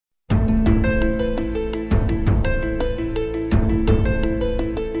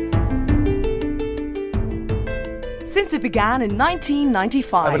since it began in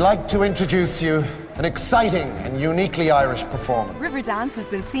 1995. I would like to introduce to you an exciting and uniquely Irish performance. Riverdance has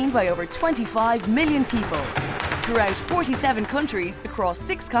been seen by over 25 million people throughout 47 countries across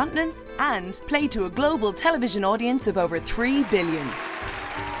 6 continents and played to a global television audience of over 3 billion.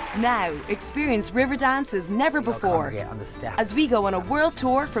 Now, experience Riverdance as never before as we go on a world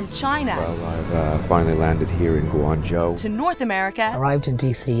tour from China. Well, I've finally landed here in Guangzhou. To North America. Arrived in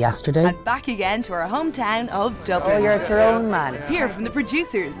DC yesterday. And back again to our hometown of Dublin. Oh, you're a Tyrone man. Hear from the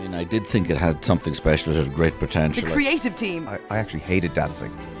producers. I mean, I did think it had something special. It had great potential. The creative team. I actually hated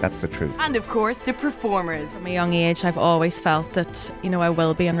dancing. That's the truth. And of course, the performers. From a young age, I've always felt that, I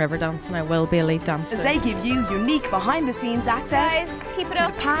will be in Riverdance and I will be a lead dancer. As they give you unique behind-the-scenes access keep it to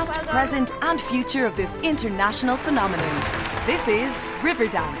up. the past, present and future of this international phenomenon. This is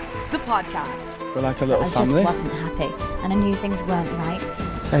Riverdance, the podcast. We're like a little family. I just wasn't happy and I knew things weren't right.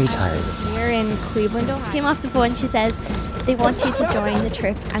 Very tired this We're in Cleveland. Came off the phone, she says they want you to join the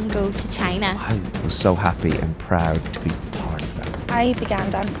trip and go to China. I was so happy and proud to be part of that. I began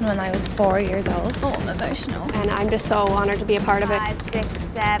dancing when I was 4 years old. Oh, I'm emotional. And I'm just so honoured to be a part of it. 5, 6,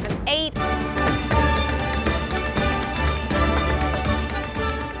 7, 8.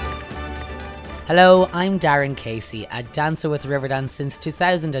 Hello, I'm Darren Casey, a dancer with Riverdance since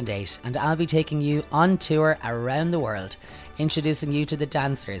 2008, and I'll be taking you on tour around the world, introducing you to the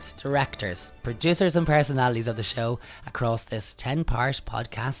dancers, directors, producers and personalities of the show across this 10-part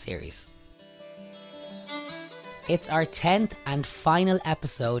podcast series. It's our 10th and final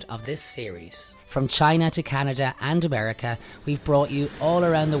episode of this series. From China to Canada and America, we've brought you all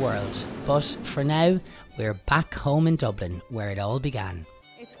around the world, but for now, we're back home in Dublin, where it all began.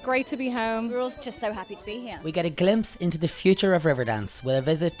 It's great to be home. We're all just so happy to be here. We get a glimpse into the future of Riverdance with a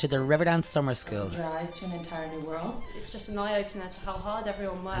visit to the Riverdance Summer School. Your eyes to an entire new world. It's just an eye-opener to how hard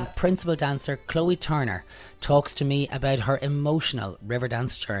everyone works. And principal dancer Chloe Turner talks to me about her emotional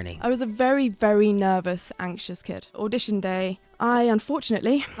Riverdance journey. I was a very, very nervous, anxious kid. Audition day, I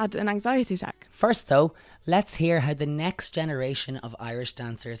unfortunately had an anxiety attack. First though, let's hear how the next generation of Irish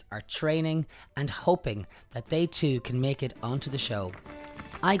dancers are training and hoping that they too can make it onto the show.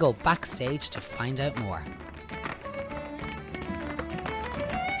 I go backstage to find out more.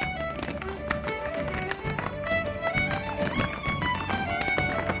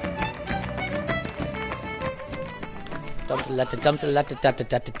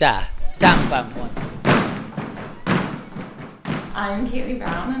 Stamp bam one. I'm Caitlin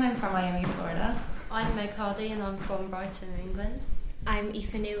Brown and I'm from Miami, Florida. I'm Meg Hardy and I'm from Brighton, England. I'm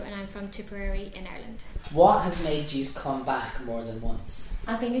Aoife New and I'm from Tipperary in Ireland. What has made you come back more than once?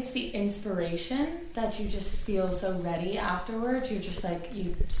 I think it's the inspiration that you just feel so ready afterwards. You're just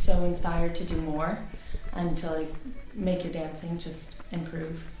you're so inspired to do more and to make your dancing just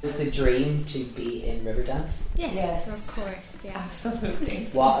improve. Is the dream to be in Riverdance? Yes, of course, yeah. Absolutely.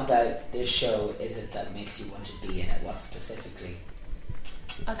 What about this show is it that makes you want to be in it? What specifically?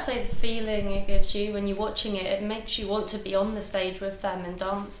 I'd say the feeling it gives you when you're watching it, it makes you want to be on the stage with them and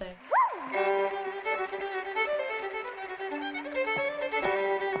dancing.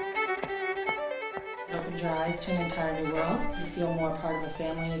 It opens your eyes to an entire new world. You feel more part of a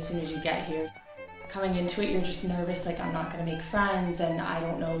family as soon as you get here. Coming into it, you're just nervous, I'm not going to make friends and I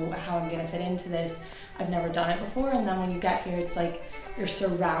don't know how I'm going to fit into this. I've never done it before, and then when you get here, it's you're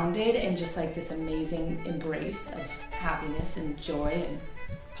surrounded in just this amazing embrace of happiness and joy and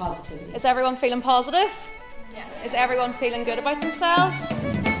positivity. Is everyone feeling positive? Yeah. Is everyone feeling good about themselves?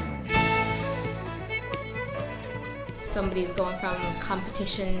 Somebody's going from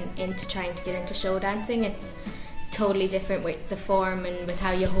competition into trying to get into show dancing. It's totally different with the form and with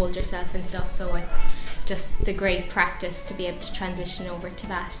how you hold yourself and stuff, so it's just the great practice to be able to transition over to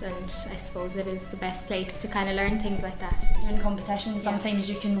that, and I suppose it is the best place to kind of learn things like that. In competition, sometimes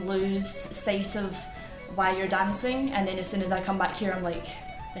you can lose sight of why you're dancing, and then as soon as I come back here, I'm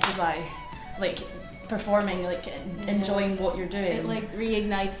this is why, performing, enjoying what you're doing. It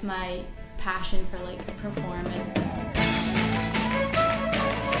reignites my passion for the performance.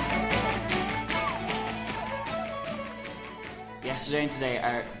 Yesterday and today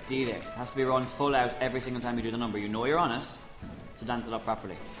are D-Day. It has to be run full out every single time you do the number. You know you're on it, to dance it up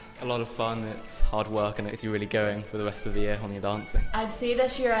properly. It's a lot of fun, it's hard work, and if you're really going for the rest of the year on your dancing. I'd say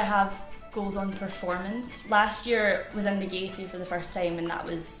this year I have goals on performance. Last year was in the Gaiety for the first time, and that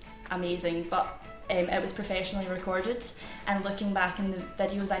was amazing, but it was professionally recorded, and looking back in the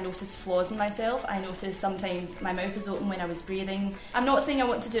videos I noticed flaws in myself. I noticed sometimes my mouth was open when I was breathing. I'm not saying I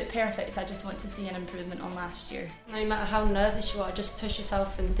want to do it perfect, I just want to see an improvement on last year. No matter how nervous you are, just push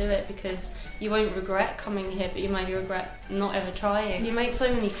yourself and do it, because you won't regret coming here, but you may regret not ever trying. You make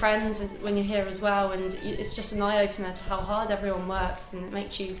so many friends when you're here as well, and it's just an eye-opener to how hard everyone works, and it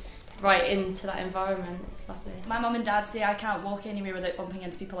makes you right into that environment. It's lovely. My mum and dad say I can't walk anywhere without bumping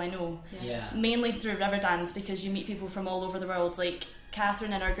into people I know. Yeah. Mainly through Riverdance, because you meet people from all over the world. Like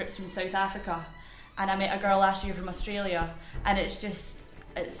Catherine in our group's from South Africa, and I met a girl last year from Australia, and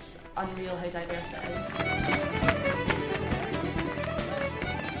it's unreal how diverse it is.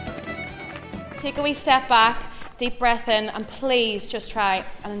 Take a wee step back, deep breath in, and please just try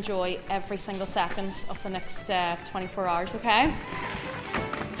and enjoy every single second of the next 24 hours, okay?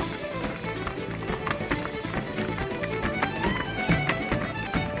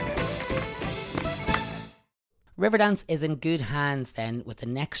 Riverdance is in good hands then with the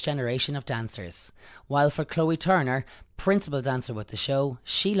next generation of dancers. While for Chloe Turner, principal dancer with the show,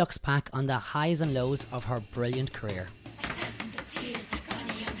 she looks back on the highs and lows of her brilliant career.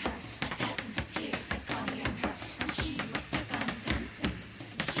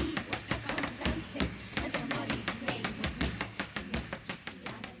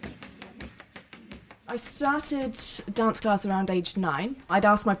 I started dance class around age 9. I'd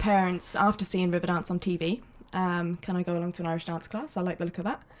asked my parents after seeing Riverdance on TV, can I go along to an Irish dance class? I like the look of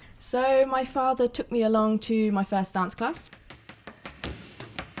that. So my father took me along to my first dance class.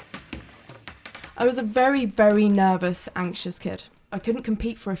 I was a very, very nervous, anxious kid. I couldn't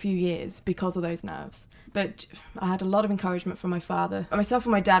compete for a few years because of those nerves. But I had a lot of encouragement from my father. Myself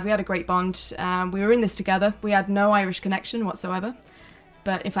and my dad, we had a great bond. We were in this together. We had no Irish connection whatsoever.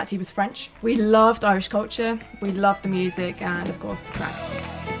 But in fact, he was French. We loved Irish culture, we loved the music, and of course the crack.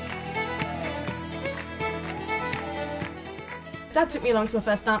 Dad took me along to my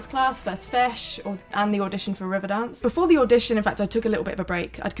first dance class, first fesh, and the audition for Riverdance. Before the audition, in fact, I took a little bit of a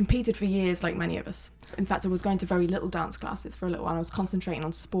break. I'd competed for years like many of us. In fact, I was going to very little dance classes for a little while. I was concentrating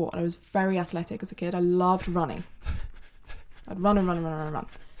on sport. I was very athletic as a kid. I loved running. I'd run and run and run and run.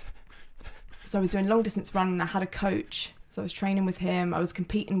 So I was doing long distance running, and I had a coach. So I was training with him. I was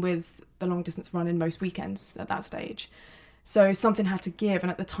competing with the long distance running most weekends at that stage. So something had to give,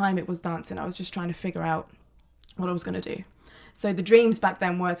 and at the time it was dancing. I was just trying to figure out what I was going to do. So the dreams back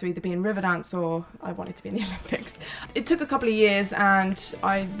then were to either be in Riverdance or I wanted to be in the Olympics. It took a couple of years, and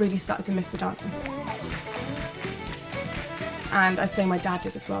I really started to miss the dancing. And I'd say my dad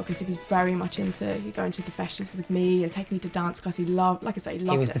did as well, because he was very much into going to the festivals with me and taking me to dance class. He loved, like I say, he loved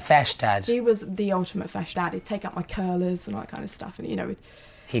it. He was the fesh dad. He was the ultimate fesh dad. He'd take out my curlers and all that kind of stuff. And, you know,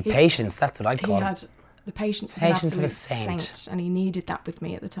 he had patience, that's what I'd call him. He had the patience of an absolute saint, and he needed that with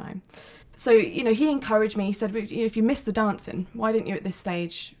me at the time. So, you know, he encouraged me. He said, if you miss the dancing, why didn't you at this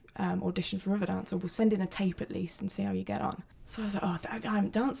stage audition for Riverdance, or we'll send in a tape at least and see how you get on. So I was like, I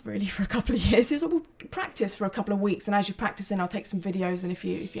haven't danced really for a couple of years. He was like, well, practice for a couple of weeks, and as you're practicing, I'll take some videos, and if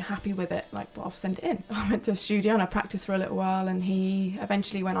you're happy with it, like, well, I'll send it in. I went to the studio and I practiced for a little while, and he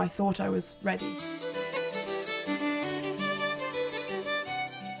eventually, when I thought I was ready.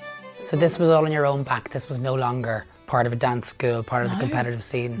 So this was all on your own back. This was no longer part of a dance school, part of the competitive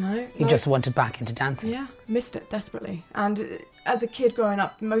scene. No. You just wanted back into dancing. Yeah, missed it desperately. And as a kid growing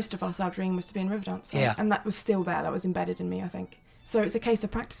up, most of us, our dream was to be in Riverdance. Yeah. And that was still there. That was embedded in me, I think. So it's a case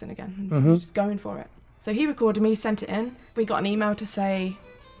of practicing again, Mm-hmm. just going for it. So he recorded me, sent it in. We got an email to say,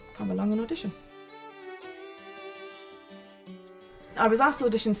 come along and audition. I was asked to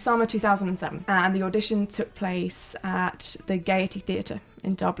audition summer 2007, and the audition took place at the Gaiety Theatre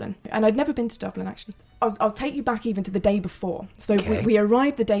in Dublin. And I'd never been to Dublin, actually. I'll take you back even to the day before. So we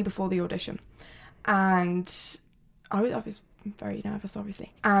arrived the day before the audition, and I was very nervous,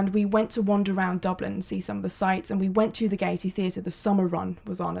 obviously. And we went to wander around Dublin and see some of the sights, and we went to the Gaiety Theatre. The summer run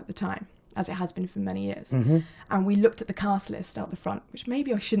was on at the time, as it has been for many years. Mm-hmm. And we looked at the cast list out the front, which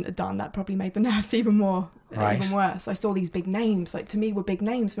maybe I shouldn't have done. That probably made the nerves even worse. I saw these big names, like to me were big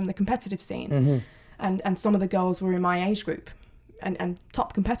names from the competitive scene. Mm-hmm. And some of the girls were in my age group and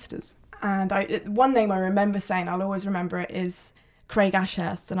top competitors. And one name I remember saying, I'll always remember it, is Craig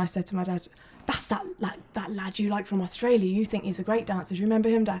Ashurst. And I said to my dad, that's that lad you like from Australia. You think he's a great dancer. Do you remember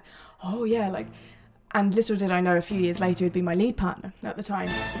him, Dad? Oh, yeah. And little did I know, a few years later, he'd be my lead partner at the time.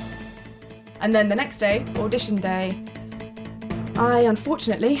 And then the next day, audition day, I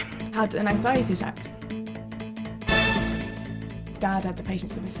unfortunately had an anxiety attack. Dad had the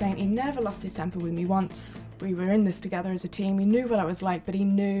patience of a saint. He never lost his temper with me once. We were in this together as a team. He knew what I was like, but he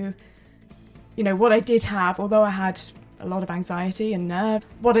knew, you know, what I did have. Although I had a lot of anxiety and nerves.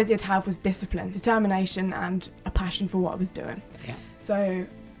 What I did have was discipline, determination, and a passion for what I was doing. Yeah. So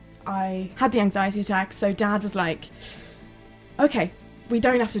I had the anxiety attack, so Dad was like, okay, we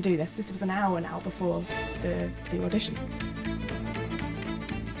don't have to do this. This was an hour now before the audition.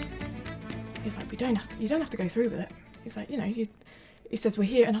 He's like, you don't have to go through with it. He's like, he says, we're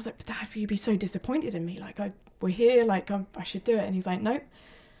here. And I was like, but Dad, you'd be so disappointed in me. Like, we're here, like, I should do it. And he's like, nope.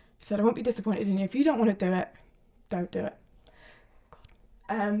 He said, I won't be disappointed in you. If you don't want to do it, don't do it.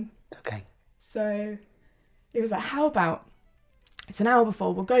 Okay. So he was like, how about, it's an hour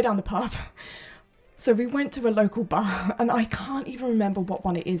before, we'll go down the pub. So we went to a local bar, and I can't even remember what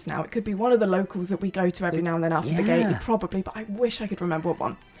one it is now. It could be one of the locals that we go to every now and then after the gate, probably, but I wish I could remember what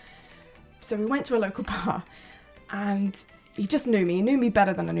one. So we went to a local bar, and he just knew me. He knew me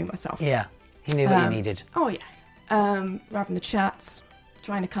better than I knew myself. Yeah, he knew what you needed. Oh, yeah. We're having the chats,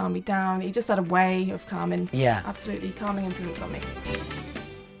 trying to calm me down. He just had a way of calming, absolutely calming influence on me.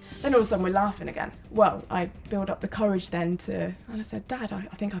 Then all of a sudden we're laughing again. Well, I built up the courage then and I said, Dad,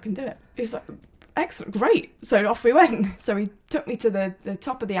 I think I can do it. He was like, excellent, great. So off we went. So he took me to the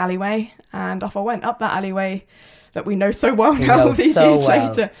top of the alleyway, and off I went up that alleyway that we know so well now, these years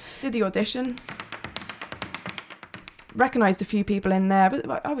later. Did the audition. Recognised a few people in there,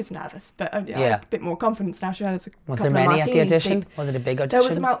 but I was nervous, but I had a bit more confidence now. She had Was there many at the audition? Was it a big audition? There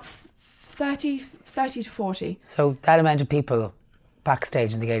was about 30 to 40. So that amount of people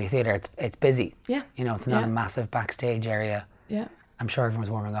backstage in the Gaiety Theatre, it's busy. Yeah. It's not a massive backstage area. Yeah. I'm sure everyone's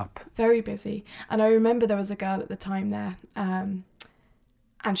warming up. Very busy. And I remember there was a girl at the time there, and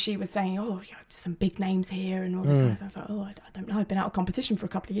she was saying, some big names here and all this. I was like, I don't know. I've been out of competition for a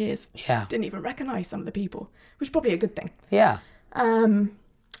couple of years. Yeah. Didn't even recognise some of the people, which is probably a good thing. Yeah.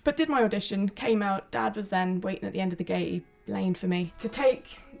 But did my audition, came out. Dad was then waiting at the end of the gate. He laned for me. To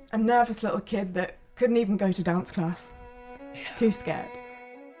take a nervous little kid that couldn't even go to dance class, too scared.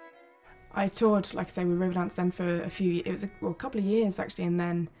 I toured, like I say, with Riverdance then for it was a couple of years actually, and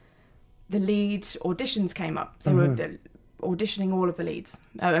then the lead auditions came up. They were auditioning all of the leads.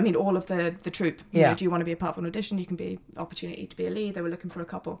 All of the troupe. Yeah. Do you want to be a part of an audition? You can be opportunity to be a lead. They were looking for a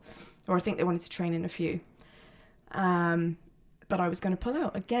couple, or I think they wanted to train in a few. But I was going to pull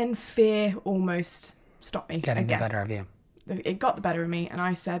out again. Fear almost stopped me. Getting the better of you. It got the better of me, and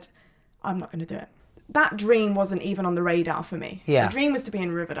I said, I'm not going to do it. That dream wasn't even on the radar for me. Yeah. The dream was to be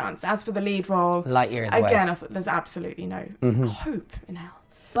in Riverdance. As for the lead role, light years away. Again, I thought there's absolutely no hope in hell.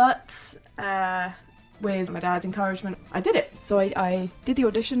 But with my dad's encouragement, I did it. So I did the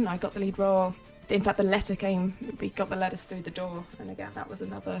audition. I got the lead role. In fact, the letter came. We got the letters through the door, and again, that was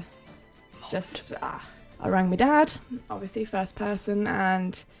another. I rang my dad, obviously first person,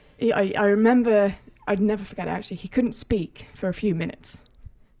 and I remember. I'd never forget it. Actually, he couldn't speak for a few minutes.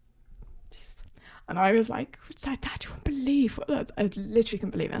 And I was like, Dad, you won't believe what I literally couldn't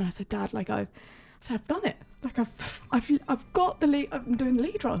believe it. And I said, Dad, I've done it. Like I've got the lead. I'm doing the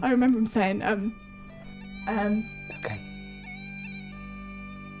lead role. I remember him saying, okay.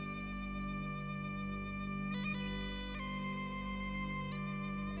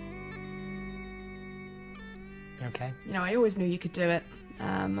 Okay. I always knew you could do it,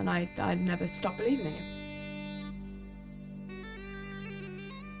 and I never stopped believing in you.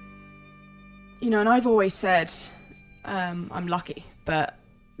 And I've always said I'm lucky, but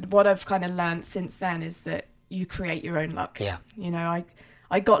what I've kind of learned since then is that you create your own luck. Yeah.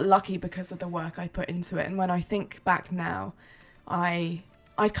 I got lucky because of the work I put into it, and when I think back now, I'd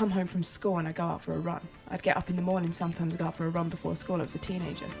come home from school and I'd go out for a run. I'd get up in the morning sometimes, go out for a run before school. I was a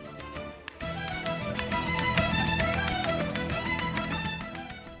teenager.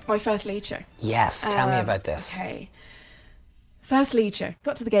 My first lead show. Yes, tell me about this. Okay. First lead show.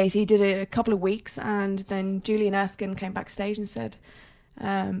 Got to the Gaiety, did it a couple of weeks, and then Julian Erskine came backstage and said,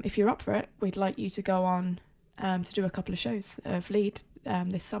 if you're up for it, we'd like you to go on to do a couple of shows of lead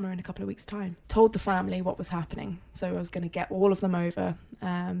this summer in a couple of weeks' time. Told the family what was happening, so I was going to get all of them over.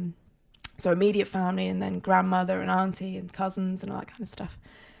 So immediate family, and then grandmother and auntie and cousins and all that kind of stuff.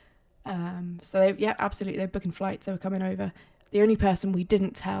 So absolutely, they're booking flights, they were coming over. The only person we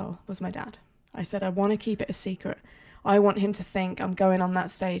didn't tell was my dad. I said, I want to keep it a secret. I want him to think I'm going on that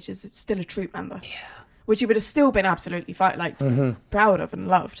stage as still a troupe member. Yeah. Which he would have still been absolutely proud of and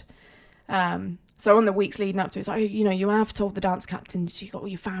loved. So on the weeks leading up to it, it's like, you have told the dance captains you got all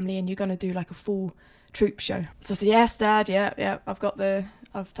your family and you're going to do like a full troupe show. So I said, yes, Dad, yeah, I've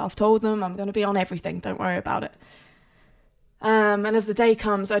told them I'm going to be on everything. Don't worry about it. And as the day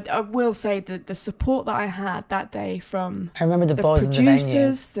comes, I will say that the support that I had that day from I remember the buzz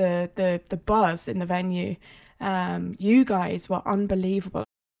producers, the buzz in the venue. You guys were unbelievable.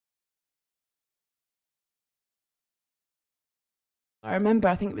 I remember,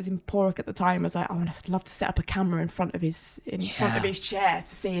 I think it was in Porrick at the time, I was like, oh, I'd love to set up a camera in front of his chair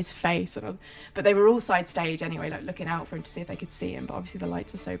to see his face. But they were all side stage anyway, like looking out for him to see if they could see him, but obviously the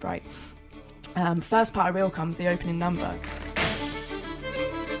lights are so bright. First part of reel comes the opening number.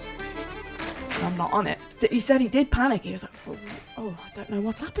 I'm not on it. So he said he did panic. He was like, oh, I don't know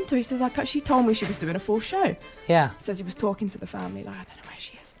what's happened to her. He says, she told me she was doing a full show. Yeah. Says he was talking to the family, like, I don't know where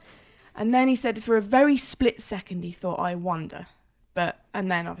she is. And then he said for a very split second he thought, I wonder. And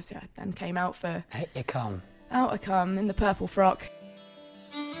then obviously I then came out for... Out you come. Out I come in the purple frock.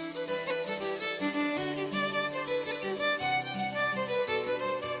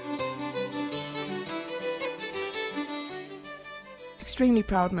 Extremely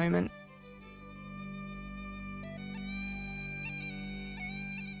proud moment.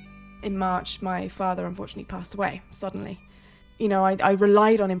 In March, my father unfortunately passed away suddenly. You know, I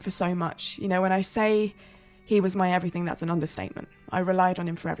relied on him for so much. You know, when I say he was my everything, that's an understatement. I relied on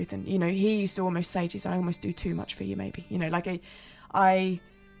him for everything. You know, he used to almost say to us, I almost do too much for you, maybe. You know, like I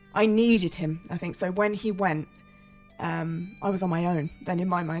needed him, I think. So when he went, I was on my own then in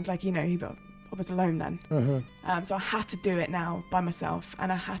my mind. Like, you know, I was alone then. Mm-hmm. So I had to do it now by myself,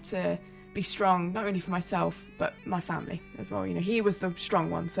 and I had to be strong, not only for myself, but my family as well. You know, he was the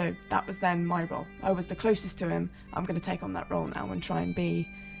strong one, so that was then my role. I was the closest to him. I'm going to take on that role now and try and be,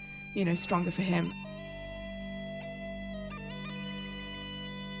 you know, stronger for him.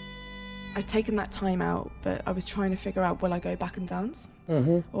 I'd taken that time out, but I was trying to figure out, will I go back and dance?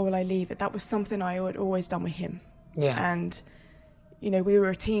 Mm-hmm. Or will I leave it? That was something I had always done with him. Yeah. And, you know, we were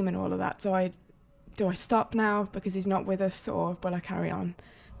a team and all of that, so do I stop now because he's not with us, or will I carry on?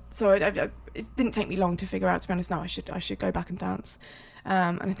 So it didn't take me long to figure out, to be honest, no, I should go back and dance.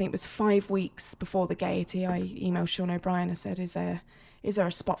 And I think it was 5 weeks before the Gaiety, I emailed Sean O'Brien. I said, is there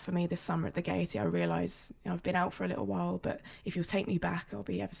a spot for me this summer at the Gaiety? I realise, you know, I've been out for a little while, but if you'll take me back, I'll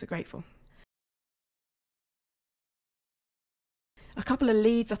be ever so grateful. A couple of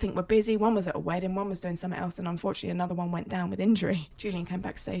leads, I think, were busy. One was at a wedding, one was doing something else, and unfortunately another one went down with injury. Julian came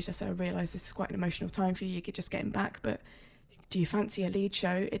backstage. I said, I realise this is quite an emotional time for you. You could just get him back, but do you fancy a lead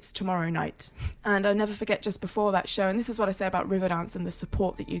show? It's tomorrow night. And I'll never forget, just before that show, and this is what I say about Riverdance and the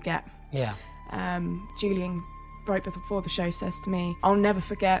support that you get. Yeah. Julian, right before the show, says to me, I'll never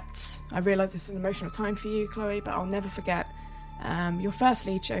forget, I realise this is an emotional time for you, Chloe, but I'll never forget your first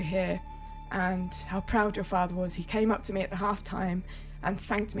lead show here and how proud your father was. He came up to me at the half-time and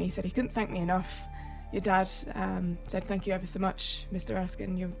thanked me. He said he couldn't thank me enough. Your dad said, thank you ever so much, Mr.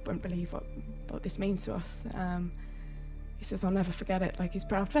 Erskine. You won't believe what this means to us. He says, I'll never forget it, like his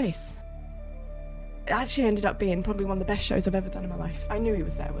proud face. It actually ended up being probably one of the best shows I've ever done in my life. I knew he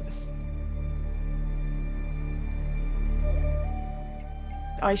was there with us.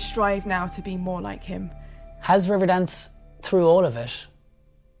 I strive now to be more like him. Has Riverdance, through all of it,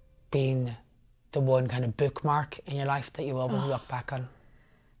 been the one kind of bookmark in your life that you always look back on?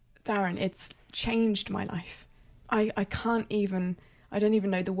 Darren, it's changed my life. I don't even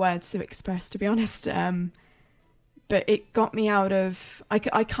know the words to express, to be honest. But it got me out of...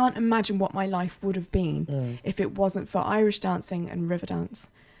 I can't imagine what my life would have been if it wasn't for Irish dancing and Riverdance.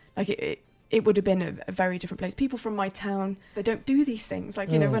 Like, it would have been a very different place. People from my town, they don't do these things. Like,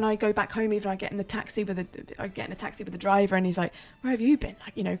 you know, when I go back home, even I get in a taxi with the driver, and he's like, where have you been?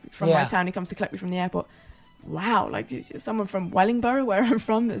 Like, you know, from my town, he comes to collect me from the airport. Wow, like someone from Wellingborough, where I'm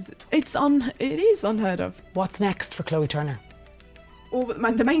from, it is unheard of. What's next for Chloe Turner?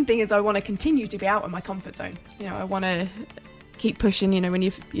 The main thing is I want to continue to be out of my comfort zone. You know, I want to keep pushing. You know, when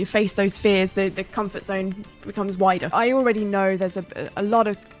you face those fears, the comfort zone becomes wider. I already know there's a lot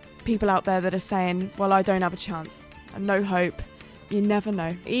of people out there that are saying, well, I don't have a chance and no hope. You never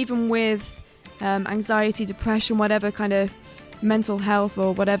know. Even with anxiety, depression, whatever kind of mental health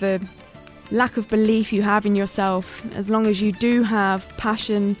or whatever lack of belief you have in yourself, as long as you do have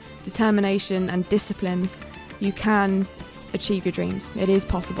passion, determination and discipline, you can achieve your dreams. It is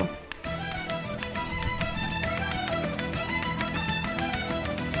possible.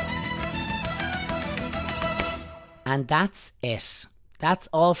 And that's it. That's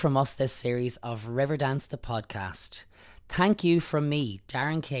all from us this series of Riverdance the podcast. Thank you from me,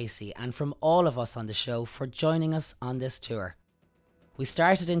 Darren Casey, and from all of us on the show for joining us on this tour. We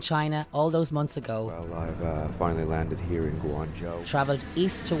started in China all those months ago. Well, I've finally landed here in Guangzhou. Travelled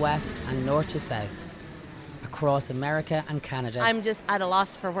east to west and north to south. Across America and Canada. I'm just at a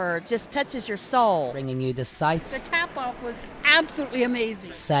loss for words. Just touches your soul. Bringing you the sights. The tap-off was absolutely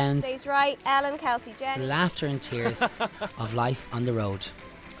amazing. Sounds. Stage right, Ellen, Kelsey, Jenny. Laughter and tears of life on the road.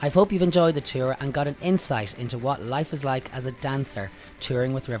 I hope you've enjoyed the tour and got an insight into what life is like as a dancer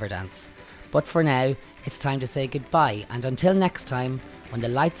touring with Riverdance. But for now, it's time to say goodbye, and until next time, when the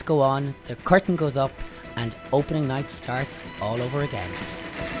lights go on, the curtain goes up, and opening night starts all over again.